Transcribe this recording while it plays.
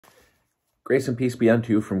Grace and peace be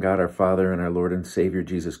unto you from God our Father and our Lord and Savior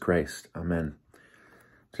Jesus Christ. Amen.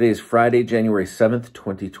 Today is Friday, January 7th,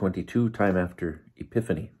 2022, time after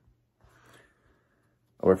Epiphany.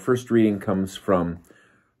 Our first reading comes from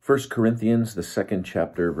 1 Corinthians, the 2nd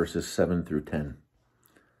chapter, verses 7 through 10.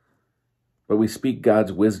 But we speak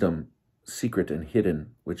God's wisdom, secret and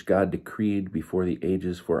hidden, which God decreed before the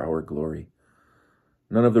ages for our glory.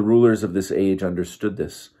 None of the rulers of this age understood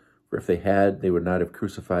this, for if they had, they would not have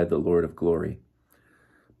crucified the Lord of glory.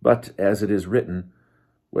 But, as it is written,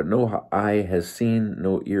 what no eye has seen,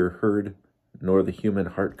 no ear heard, nor the human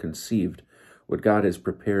heart conceived, what God has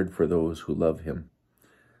prepared for those who love him.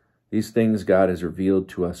 These things God has revealed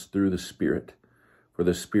to us through the Spirit, for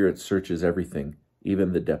the Spirit searches everything,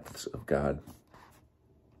 even the depths of God.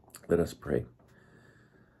 Let us pray.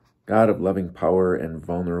 God of loving power and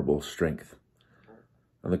vulnerable strength,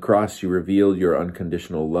 on the cross you revealed your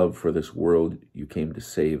unconditional love for this world you came to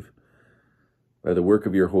save. By the work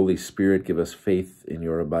of your Holy Spirit, give us faith in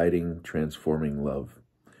your abiding, transforming love.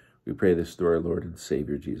 We pray this through our Lord and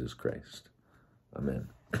Savior, Jesus Christ. Amen.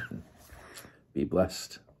 Be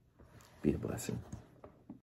blessed. Be a blessing.